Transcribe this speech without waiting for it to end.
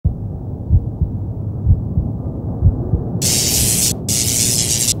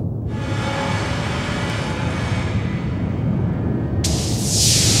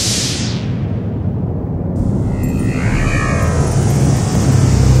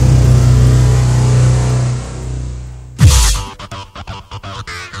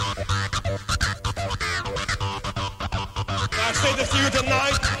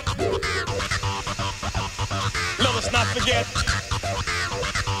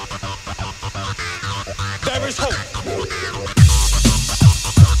There is hope.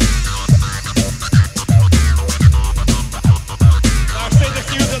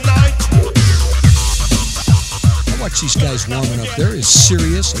 I watch these guys warming up. They're as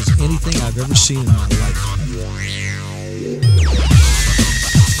serious as anything I've ever seen in my life.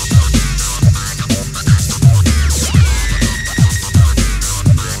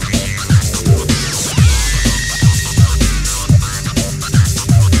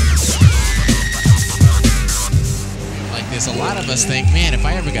 A lot of us think, man, if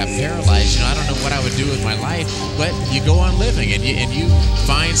I ever got paralyzed, I don't know what I would do with my life. But you go on living, and you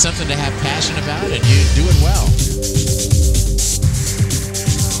find something to have passion about, and you do it well.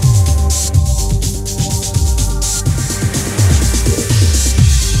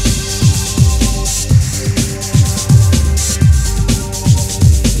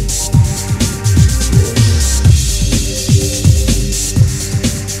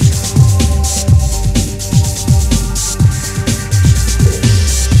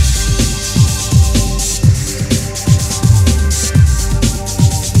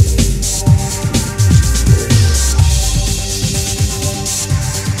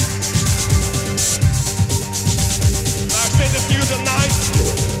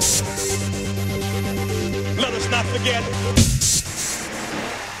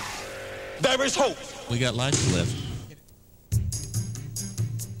 There is hope. We got life to live.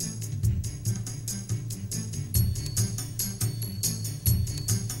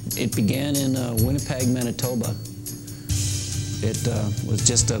 It began in Winnipeg, Manitoba. It was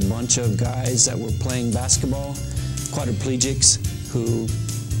just a bunch of guys that were playing basketball, quadriplegics, who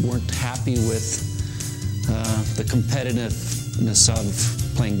weren't happy with the competitiveness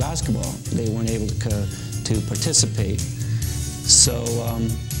of playing basketball. They weren't able to participate. So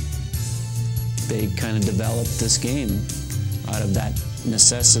they kind of developed this game out of that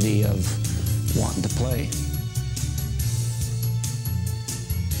necessity of wanting to play.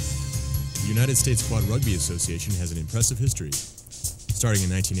 The United States Quad Rugby Association has an impressive history. Starting in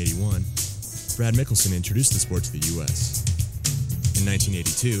 1981, Brad Mickelson introduced the sport to the U.S. In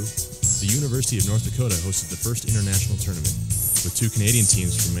 1982, the University of North Dakota hosted the first international tournament, with 2 Canadian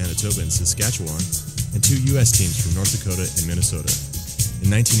teams from Manitoba and Saskatchewan, and 2 U.S. teams from North Dakota and Minnesota.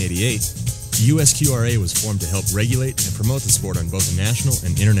 In 1988, the USQRA was formed to help regulate and promote the sport on both a national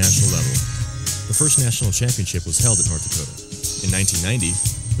and international level. The first national championship was held at North Dakota. In 1990,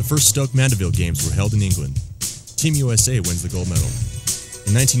 the first Stoke Mandeville Games were held in England. Team USA wins the gold medal.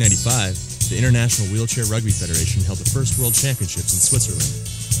 In 1995, the International Wheelchair Rugby Federation held the first World Championships in Switzerland.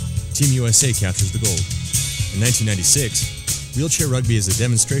 Team USA captures the gold. In 1996, wheelchair rugby is a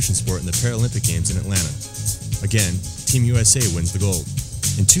demonstration sport in the Paralympic Games in Atlanta. Again, Team USA wins the gold.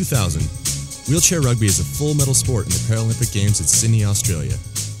 In 2000, wheelchair rugby is a full medal sport in the Paralympic Games in Sydney, Australia.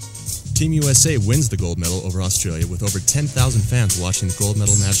 Team USA wins the gold medal over Australia with over 10,000 fans watching the gold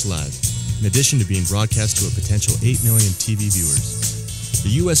medal match live, in addition to being broadcast to a potential 8 million TV viewers.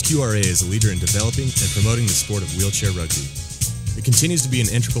 The USQRA is a leader in developing and promoting the sport of wheelchair rugby. It continues to be an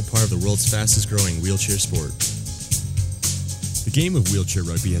integral part of the world's fastest growing wheelchair sport. The game of wheelchair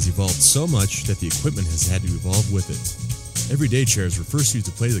rugby has evolved so much that the equipment has had to evolve with it. Everyday chairs were first used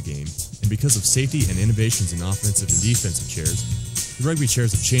to play the game, and because of safety and innovations in offensive and defensive chairs, the rugby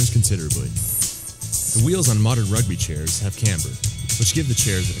chairs have changed considerably. The wheels on modern rugby chairs have camber, which give the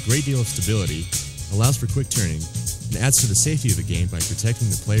chairs a great deal of stability, allows for quick turning, and adds to the safety of the game by protecting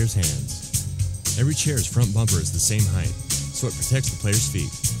the player's hands. Every chair's front bumper is the same height, so it protects the player's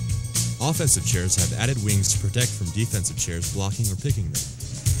feet. Offensive chairs have added wings to protect from defensive chairs blocking or picking them.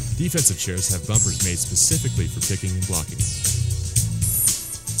 Defensive chairs have bumpers made specifically for picking and blocking.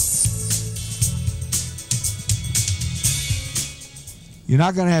 You're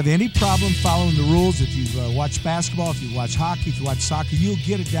not going to have any problem following the rules. If you watch basketball, if you watch hockey, if you watch soccer, you'll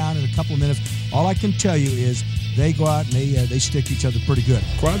get it down in a couple of minutes. All I can tell you is they go out and they stick each other pretty good.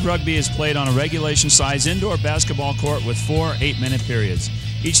 Quad rugby is played on a regulation-size indoor basketball court with 4 8-minute periods.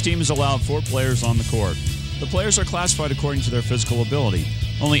 Each team is allowed 4 players on the court. The players are classified according to their physical ability.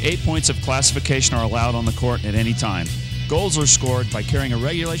 Only 8 points of classification are allowed on the court at any time. Goals are scored by carrying a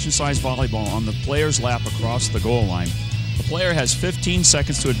regulation-size volleyball on the player's lap across the goal line. The player has 15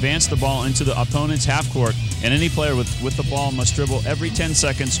 seconds to advance the ball into the opponent's half court, and any player with the ball must dribble every 10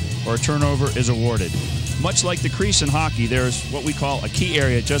 seconds or a turnover is awarded. Much like the crease in hockey, there is what we call a key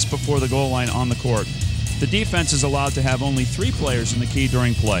area just before the goal line on the court. The defense is allowed to have only 3 players in the key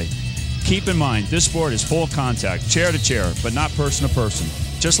during play. Keep in mind, this sport is full contact, chair to chair, but not person to person.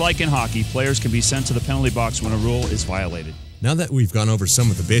 Just like in hockey, players can be sent to the penalty box when a rule is violated. Now that we've gone over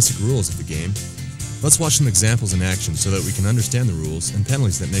some of the basic rules of the game, let's watch some examples in action so that we can understand the rules and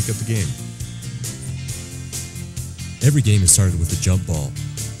penalties that make up the game. Every game is started with a jump ball.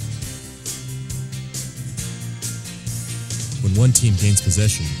 When one team gains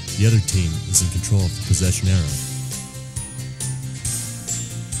possession, the other team is in control of the possession arrow.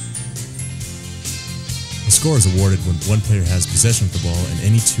 A score is awarded when one player has possession of the ball and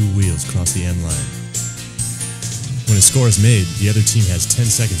any two wheels cross the end line. When a score is made, the other team has 10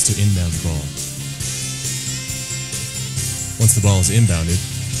 seconds to inbound the ball. Once the ball is inbounded,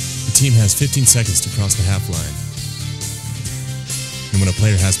 the team has 15 seconds to cross the half line. And when a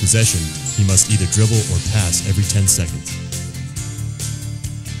player has possession, he must either dribble or pass every 10 seconds.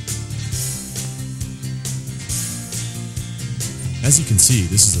 As you can see,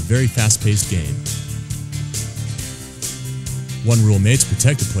 this is a very fast-paced game. One rule made to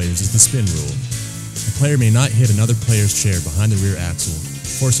protect the players is the spin rule. A player may not hit another player's chair behind the rear axle,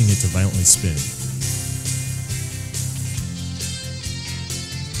 forcing it to violently spin.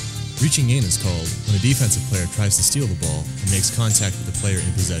 Reaching in is called when a defensive player tries to steal the ball and makes contact with the player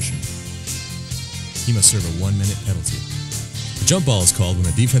in possession. He must serve a 1-minute penalty. A jump ball is called when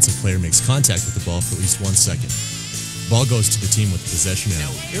a defensive player makes contact with the ball for at least 1 second. The ball goes to the team with the possession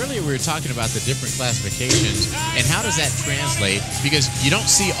arrow. Now, earlier we were talking about the different classifications, and how does that translate? Because you don't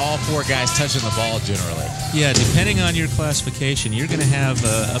see all four guys touching the ball generally. Yeah, depending on your classification, you're going to have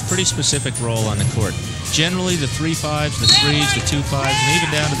a pretty specific role on the court. Generally, the 3-5s, the 3s, the 2-5s, and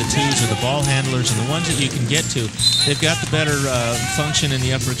even down to the 2s are the ball handlers, and the ones that you can get to, they've got the better function in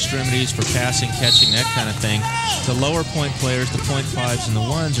the upper extremities for passing, catching, that kind of thing. The lower point players, the point 5s and the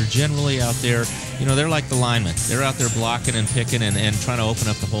 1s, are generally out there. You know, they're like the linemen. They're out there blocking and picking and trying to open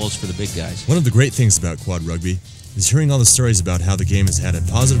up the holes for the big guys. One of the great things about quad rugby is hearing all the stories about how the game has had a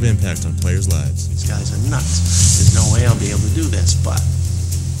positive impact on players' lives. These guys are nuts. There's no way I'll be able to do this, but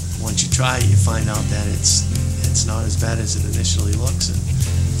once you try it, you find out that it's not as bad as it initially looks, and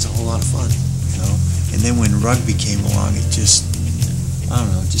it's a whole lot of fun. You know, and then when rugby came along, it just, I don't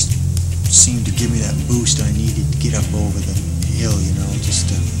know, just seemed to give me that boost I needed to get up over the hill. You know,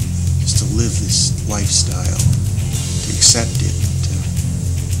 just to live this lifestyle, to accept it, to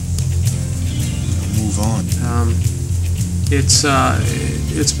move on.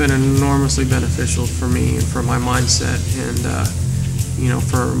 It's been enormously beneficial for me and for my mindset, and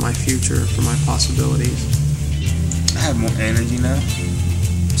for my future, for my possibilities. I have more energy now.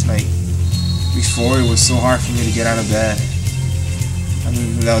 It's like before it was so hard for me to get out of bed. I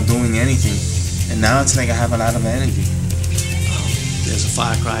mean, without doing anything, and now it's like I have a lot of energy. There's a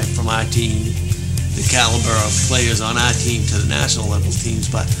far cry from our team, the caliber of players on our team to the national level teams,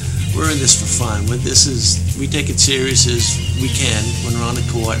 but we're in this for fun. We take it serious as we can when we're on the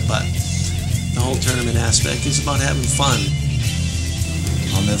court, but the whole tournament aspect is about having fun.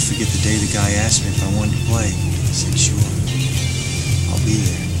 I'll never forget the day the guy asked me if I wanted to play. I said, sure, I'll be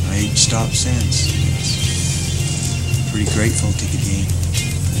there. I ain't stopped since. I'm pretty grateful to the game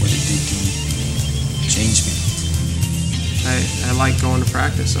for what it did to me. It changed me. I like going to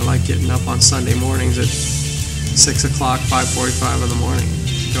practice. I like getting up on Sunday mornings at 6 o'clock, 5:45 in the morning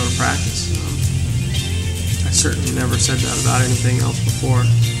to go to practice. I certainly never said that about anything else before.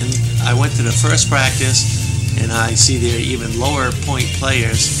 And I went to the first practice, and I see there even lower point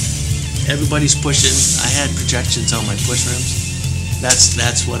players. Everybody's pushing. I had projections on my push rims.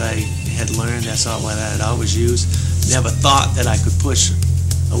 That's what I had learned. That's all what I had always used. Never thought that I could push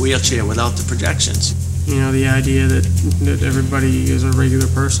a wheelchair without the projections. You know, the idea that everybody is a regular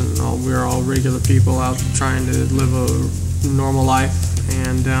person. We're all regular people out trying to live a normal life,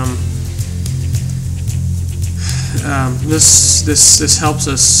 and this helps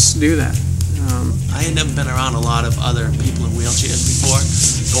us do that. I had never been around a lot of other people in wheelchairs before.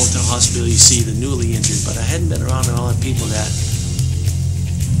 Going to the hospital, you see the newly injured, but I hadn't been around a lot of people that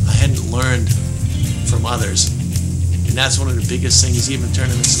I hadn't learned from others. And that's one of the biggest things, even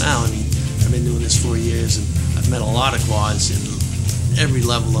tournaments now. I mean, I've been doing this 4 years, and I've met a lot of quads in every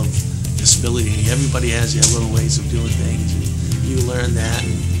level of disability. Everybody has their little ways of doing things, and you learn that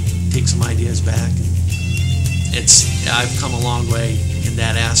and take some ideas back. And I've come a long way in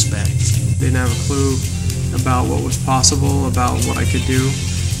that aspect. They didn't have a clue about what was possible, about what I could do,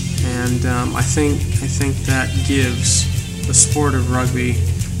 and I think that gives the sport of rugby,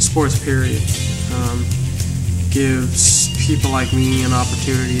 sports period, gives people like me an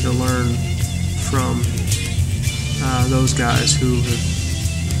opportunity to learn from those guys who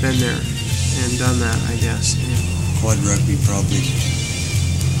have been there and done that, I guess. Yeah. Quad rugby probably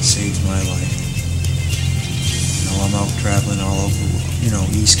saved my life. I'm out traveling all over,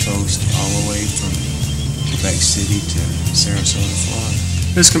 East Coast, all the way from Quebec City to Sarasota, Florida.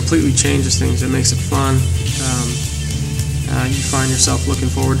 This completely changes things. It makes it fun. You find yourself looking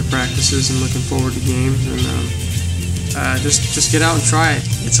forward to practices and looking forward to games, and just get out and try it.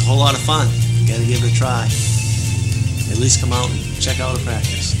 It's a whole lot of fun. You got to give it a try. At least come out and check out a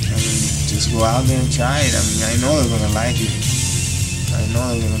practice. I mean, just go out there and try it. I mean, I know they're gonna like it. I know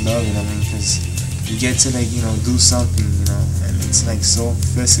they're gonna love it. I mean, because you get to do something, and it's so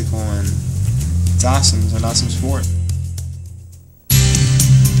physical and it's awesome. It's an awesome sport.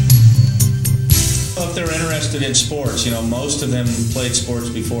 Well, if they're interested in sports, most of them played sports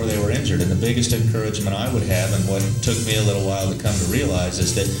before they were injured, and the biggest encouragement I would have, and what took me a little while to come to realize,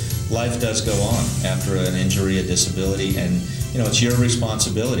 is that life does go on after an injury, a disability, and it's your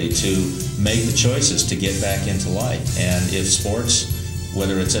responsibility to make the choices to get back into life. And if sports,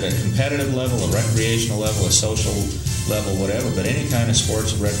 whether it's at a competitive level, a recreational level, a social level, whatever, but any kind of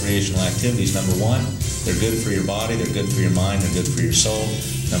sports or recreational activities, number one, they're good for your body, they're good for your mind, they're good for your soul.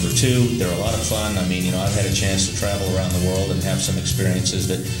 Number two, they're a lot of fun. I mean, I've had a chance to travel around the world and have some experiences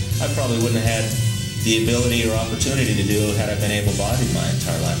that I probably wouldn't have had the ability or opportunity to do had I been able-bodied my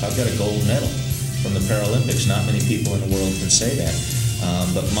entire life. I've got a gold medal from the Paralympics. Not many people in the world can say that.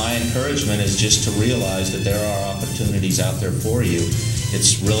 But my encouragement is just to realize that there are opportunities out there for you.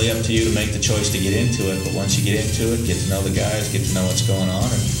 It's really up to you to make the choice to get into it, but once you get into it, get to know the guys, get to know what's going on,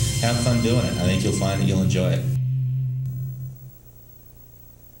 and have fun doing it. I think you'll find that you'll enjoy it.